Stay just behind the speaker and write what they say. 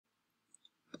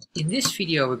In this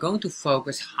video, we're going to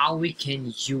focus how we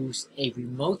can use a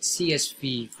remote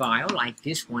CSV file like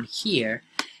this one here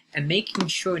and making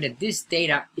sure that this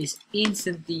data is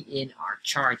instantly in our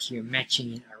chart here,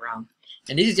 matching it around.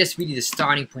 And this is just really the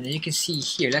starting point. And you can see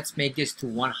here, let's make this to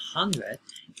 100.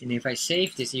 And if I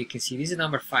save this, you can see this is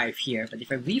number 5 here. But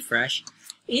if I refresh,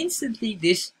 instantly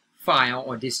this file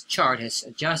or this chart has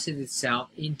adjusted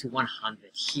itself into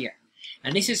 100 here.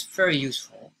 And this is very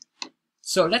useful.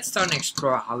 So let's start and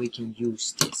explore how we can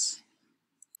use this.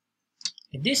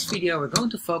 In this video, we're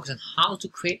going to focus on how to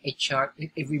create a chart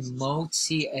with a remote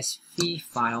CSV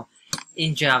file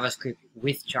in JavaScript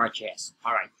with Chart.js.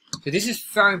 Alright, so this is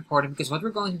very important because what we're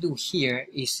going to do here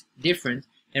is different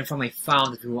than from a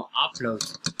file that we will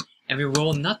upload. And we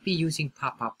will not be using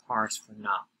Papa Parse for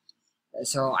now.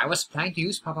 So I was planning to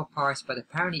use Papa Parse, but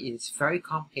apparently it is very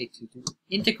complicated to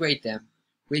integrate them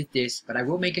with this, but I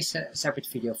will make a separate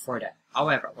video for that.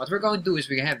 However, what we're going to do is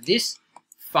we have this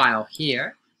file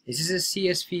here. This is a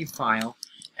CSV file,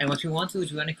 and what we want to do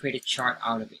is we want to create a chart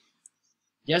out of it.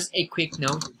 Just a quick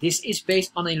note, this is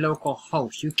based on a local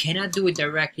host. You cannot do it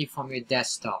directly from your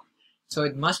desktop. So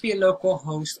it must be a local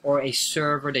host or a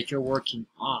server that you're working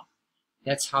on.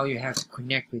 That's how you have to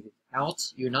connect with it.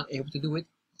 Else, you're not able to do it.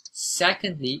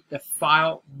 Secondly, the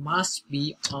file must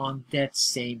be on that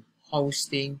same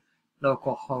hosting,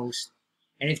 local host,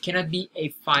 and it cannot be a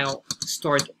file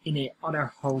stored in a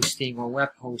other hosting or web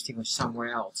hosting or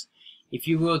somewhere else. If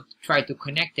you will try to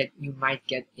connect it, you might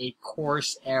get a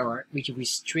coarse error which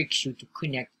restricts you to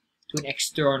connect to an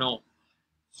external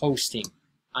hosting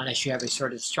unless you have a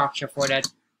certain structure for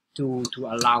that to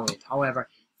allow it. However,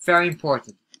 very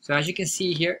important. So as you can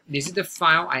see here, this is the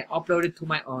file I uploaded to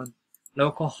my own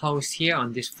local host here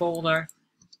on this folder.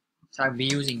 So I'll be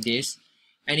using this.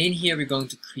 And in here, we're going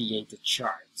to create the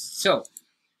charts. So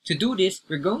to do this,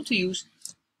 we're going to use,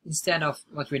 instead of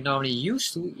what we're normally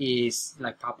used to is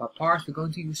like Papa Parse, we're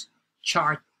going to use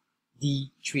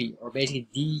Chart.d3 or basically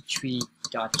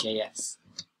d3.js.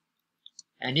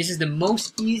 And this is the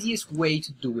most easiest way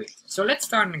to do it. So let's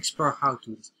start and explore how to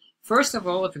do this. First of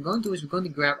all, what we're going to do is we're going to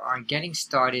grab our getting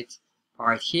started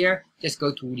part here. Just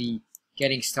go to the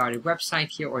getting started website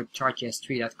here or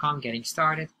Chart.js3.com, getting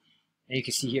started. And you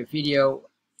can see here video.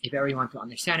 If you want to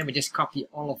understand it, we just copy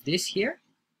all of this here.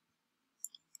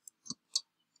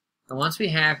 And once we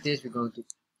have this, we're going to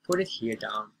put it here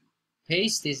down,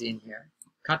 paste this in here,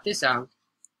 cut this out,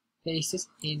 paste this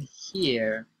in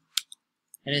here,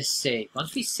 and then save.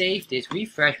 Once we save this,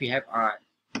 refresh, we have our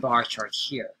bar chart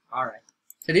here. Alright,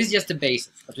 so this is just the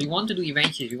basics. What we want to do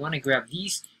eventually is we want to grab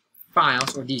these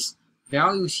files or these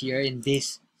values here in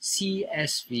this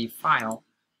CSV file,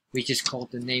 which is called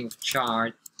the name of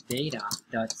chart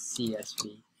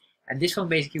data.csv, and this one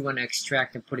basically want to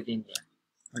extract and put it in there.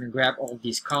 Want to grab all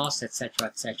these costs, etc.,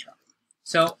 etc.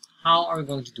 So how are we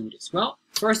going to do this? Well,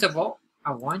 first of all,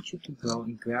 I want you to go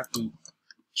and grab the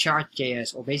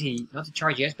Chart.js, or basically not the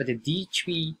Chart.js, but the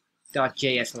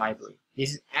d3.js library.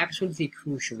 This is absolutely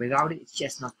crucial. Without it, it's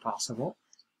just not possible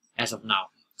as of now.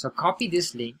 So copy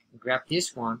this link, grab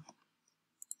this one,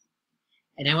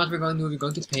 and then what we're going to do, we're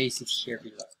going to paste it here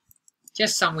below.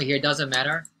 Just somewhere here, doesn't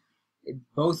matter.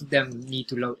 Both of them need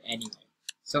to load anyway.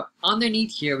 So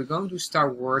underneath here, we're going to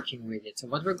start working with it. So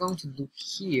what we're going to do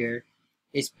here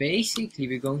is basically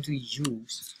we're going to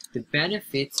use the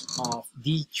benefits of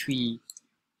D3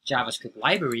 JavaScript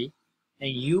library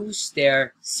and use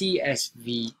their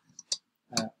CSV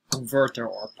converter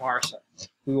or parser.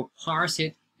 We will parse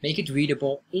it, make it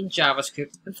readable in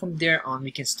JavaScript, and from there on we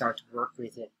can start to work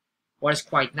with it. What is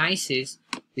quite nice is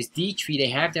this D3, they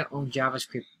have their own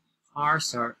JavaScript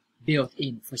parser built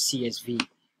in for CSV,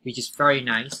 which is very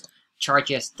nice.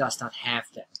 Chart.js does not have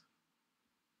that.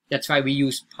 That's why we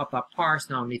use Papa Parse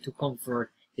normally to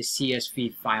convert the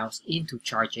CSV files into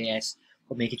Chart.js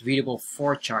or make it readable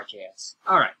for Chart.js.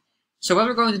 Alright, so what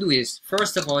we're going to do is,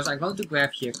 first of all, I'm going to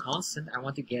grab here constant. I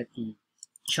want to get the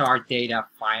chart data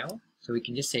file. So we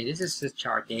can just say this is the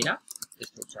chart data.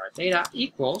 Just put chart data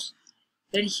equals.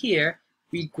 Then here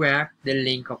we grab the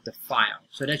link of the file.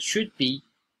 So that should be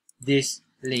this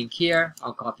link here.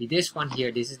 I'll copy this one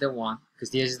here. This is the one because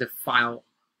this is the file,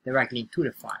 direct link to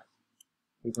the file.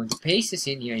 We're going to paste this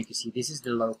in here. You can see this is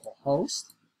the local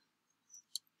host.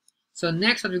 So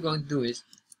next what we're going to do is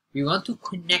we want to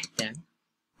connect them.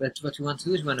 But what we want to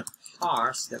do is we want to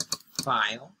parse the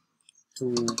file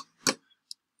to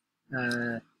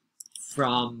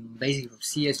from basically from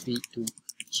CSV to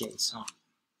JSON.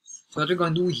 So what we're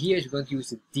going to do here is we're going to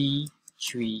use the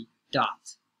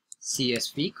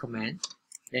d3.csv command.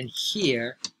 Then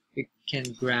here we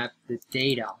can grab the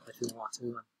data that we want. So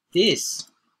we want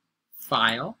this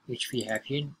file, which we have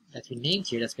here, that we named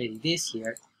here, that's basically this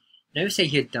here. Then we say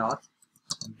here dot,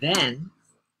 then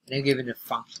give it a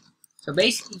function. So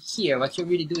basically here, what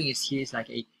you're really doing is here is like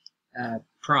a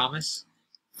promise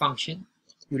function.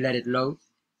 You let it load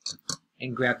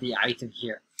and grab the item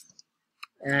here.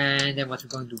 And then what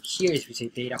we're going to do here is we say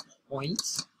data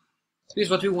points. Because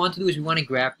what we want to do is we want to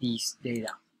grab these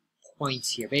data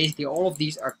points here. Basically all of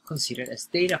these are considered as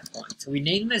data points. So we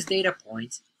name them as data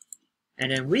points.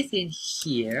 And then within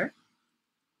here,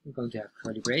 we're going to have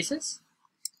curly braces.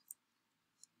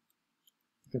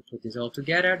 We can put this all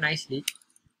together nicely.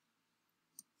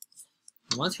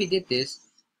 And once we did this,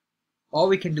 all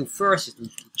we can do first is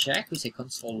we check. We say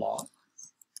console log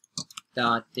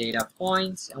dot data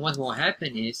points, and what will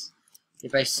happen is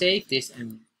if I save this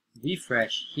and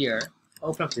refresh here,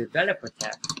 open up the developer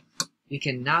tab, you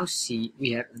can now see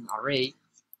we have an array,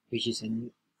 which is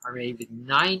an array with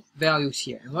 9 values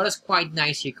here. And what is quite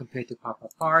nice here compared to Papa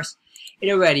Parse, it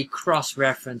already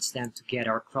cross-referenced them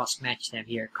together or cross-matched them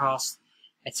here, cost,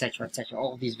 etc., etc.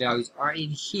 All of these values are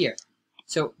in here.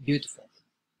 So beautiful.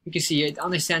 You can see it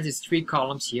understands it's 3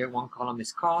 columns here. One column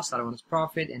is cost, other one is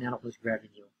profit, and another one is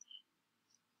revenue.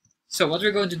 So what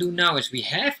we're going to do now is we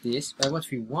have this, but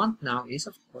what we want now is,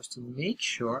 of course, to make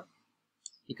sure,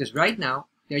 because right now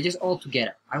they're just all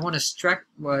together. I want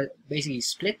to basically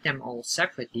split them all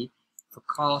separately for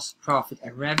cost, profit,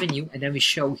 and revenue, and then we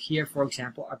show here, for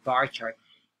example, a bar chart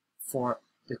for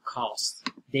the cost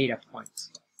data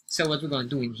points. So what we're going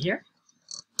to do in here,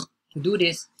 to do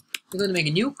this, we're going to make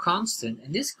a new constant,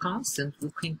 and this constant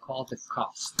we can call the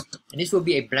cost. And this will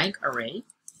be a blank array.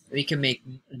 We can make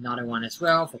another one as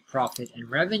well for profit and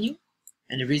revenue.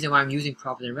 And the reason why I'm using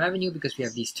profit and revenue, because we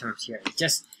have these terms here. It's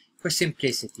just for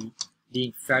simplicity,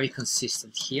 being very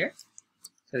consistent here.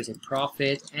 So we say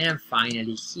profit, and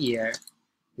finally here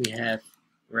we have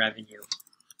revenue.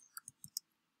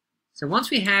 So once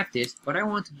we have this, what I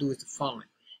want to do is the following.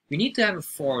 We need to have a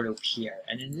for loop here.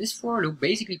 And in this for loop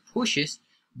basically pushes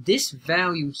this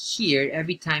value here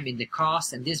every time in the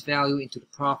cost, and this value into the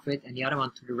profit, and the other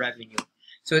one to the revenue.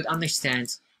 So it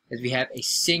understands that we have a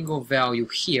single value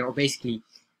here, or basically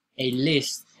a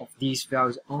list of these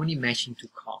values only matching to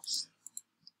cost.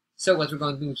 So what we're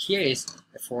going to do here is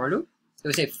a for loop. So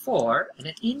we say for, and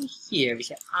then in here we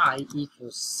say I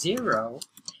equals 0.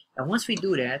 And once we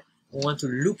do that, we want to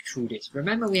loop through this.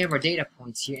 Remember, we have our data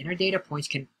points here, and our data points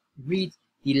can read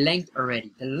the length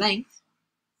already. The length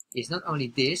is not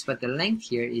only this, but the length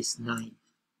here is 9.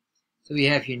 So we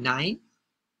have here 9.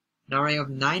 An array of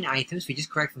 9 items. We just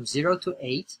correct from 0 to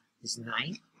 8 is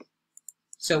 9.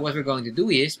 So what we're going to do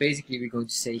is basically we're going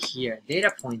to say here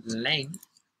data point length,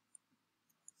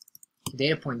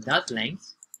 data point dot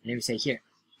length, and then we say here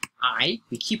I.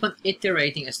 We keep on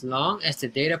iterating as long as the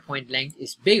data point length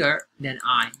is bigger than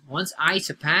I. Once I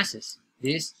surpasses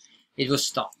this, it will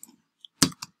stop.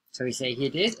 So we say here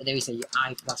this, and then we say here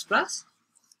I plus plus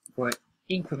for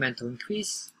incremental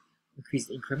increase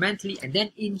incrementally, and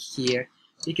then in here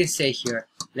we can say here,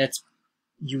 let's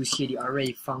use here the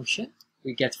array function.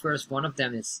 We get first one of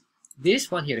them is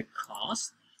this one here, the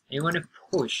cost, and you want to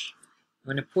push. You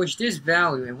want to push this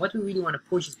value, and what we really want to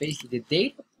push is basically the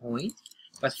data point,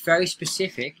 but very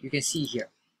specific. You can see here.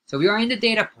 So we are in the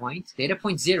data point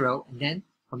 0, and then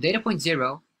from data point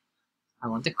 0, I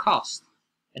want the cost,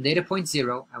 and data point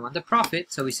 0, I want the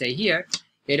profit. So we say here,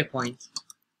 data point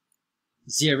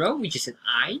 0, which is an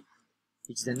I,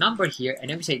 which is the number here, and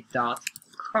then we say dot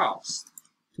cost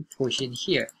to push in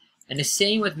here. And the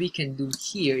same what we can do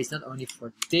here is not only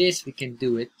for this, we can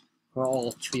do it for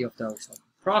all 3 of those. So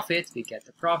profit, we get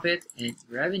the profit, and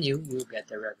revenue, we'll get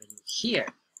the revenue here.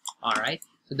 Alright,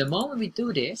 so the moment we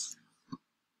do this,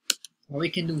 what we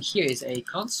can do here is a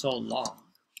console log.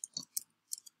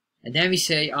 And then we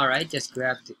say, alright, just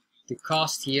grab the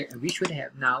cost here, and we should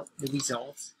have now the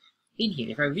results in here.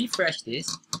 If I refresh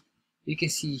this, you can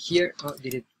see here, oh,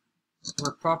 did it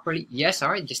work properly? Yes,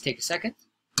 alright, just take a second.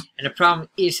 And the problem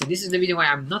is, and this is the reason why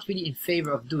I'm not really in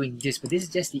favor of doing this, but this is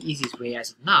just the easiest way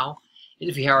as of now,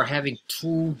 if we are having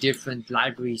 2 different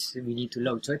libraries we need to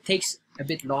load. So it takes a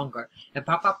bit longer. And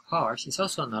Papa Parse is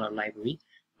also another library,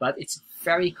 but it's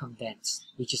very condensed,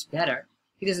 which is better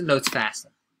because it loads faster.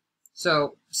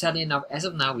 So sadly enough, as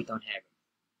of now, we don't have it.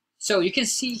 So you can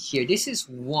see here, this is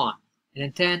 1, and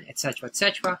then 10, etc.,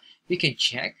 etc. We can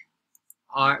check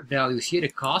our values here. The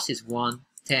cost is 1,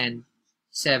 10,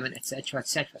 7, etc.,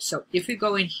 etc. So if we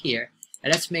go in here,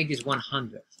 and let's make this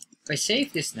 100. If I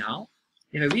save this now,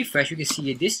 if I refresh, you can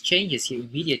see this changes here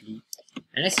immediately.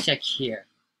 And let's check here.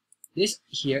 This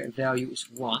here value is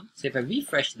 1. So if I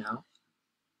refresh now,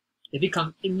 it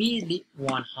becomes immediately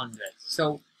 100.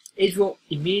 So it will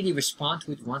immediately respond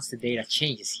to it once the data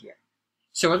changes here.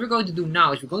 So what we're going to do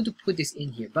now is we're going to put this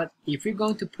in here. But if we're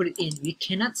going to put it in, we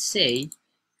cannot say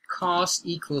cost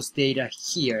equals data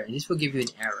here. And this will give you an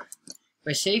error. If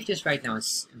I save this right now and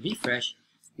refresh,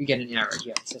 you get an error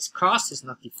here. It says cost is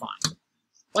not defined.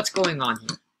 What's going on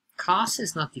here? Cost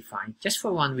is not defined just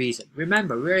for one reason.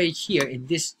 Remember, we're here in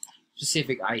this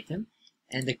specific item,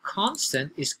 and the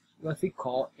constant is what we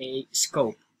call a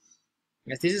scope.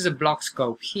 Yes, this is a block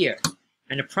scope here.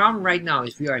 And the problem right now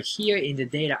is we are here in the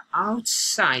data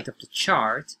outside of the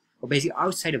chart, or basically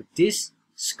outside of this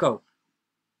scope.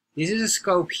 This is a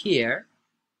scope here,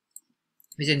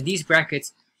 within these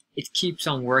brackets it keeps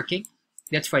on working.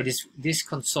 That's why this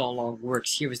console log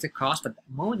works here with the cost, but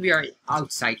the moment we are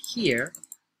outside here,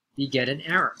 we get an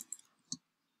error.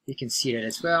 You can see that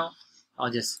as well. I'll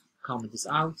just comment this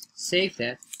out, save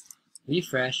that,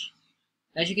 refresh.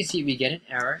 As you can see, we get an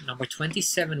error. Number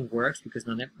 27 works because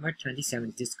number 27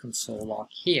 is this console log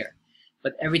here.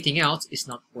 But everything else is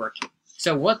not working.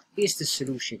 So what is the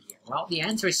solution here? Well, the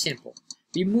answer is simple.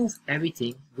 We move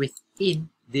everything within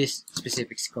this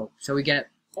specific scope. So we get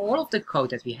all of the code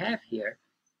that we have here,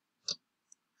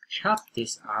 cut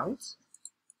this out,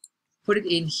 put it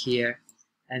in here,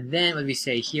 and then when we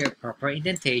say here proper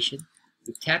indentation,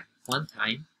 we tap one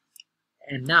time,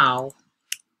 and now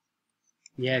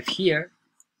we have here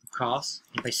the cost.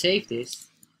 If I save this,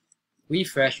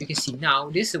 refresh, you can see now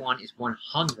this one is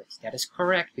 100. That is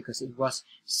correct because it was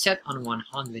set on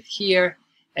 100 here,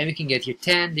 and we can get here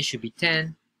 10. This should be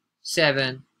 10,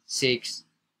 7, 6,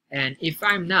 and if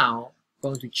I'm now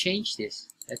going to change this,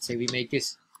 let's say we make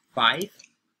this 5,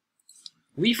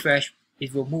 refresh,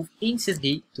 it will move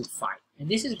instantly to 5. And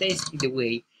this is basically the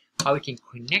way how we can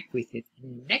connect with it. And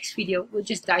in the next video, we'll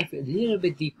just dive a little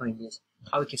bit deeper in this,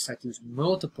 how we can start to use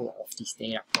multiple of these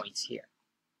data points here.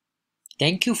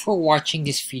 Thank you for watching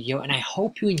this video, and I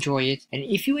hope you enjoy it. And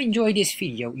if you enjoy this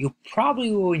video, you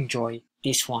probably will enjoy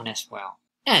this one as well.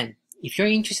 And if you're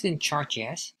interested in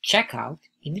Chart.js, check out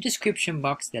in the description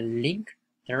box the link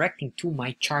directing to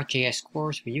my Chart.js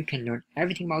course where you can learn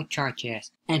everything about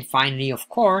Chart.js. And finally, of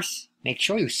course, make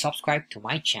sure you subscribe to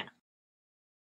my channel.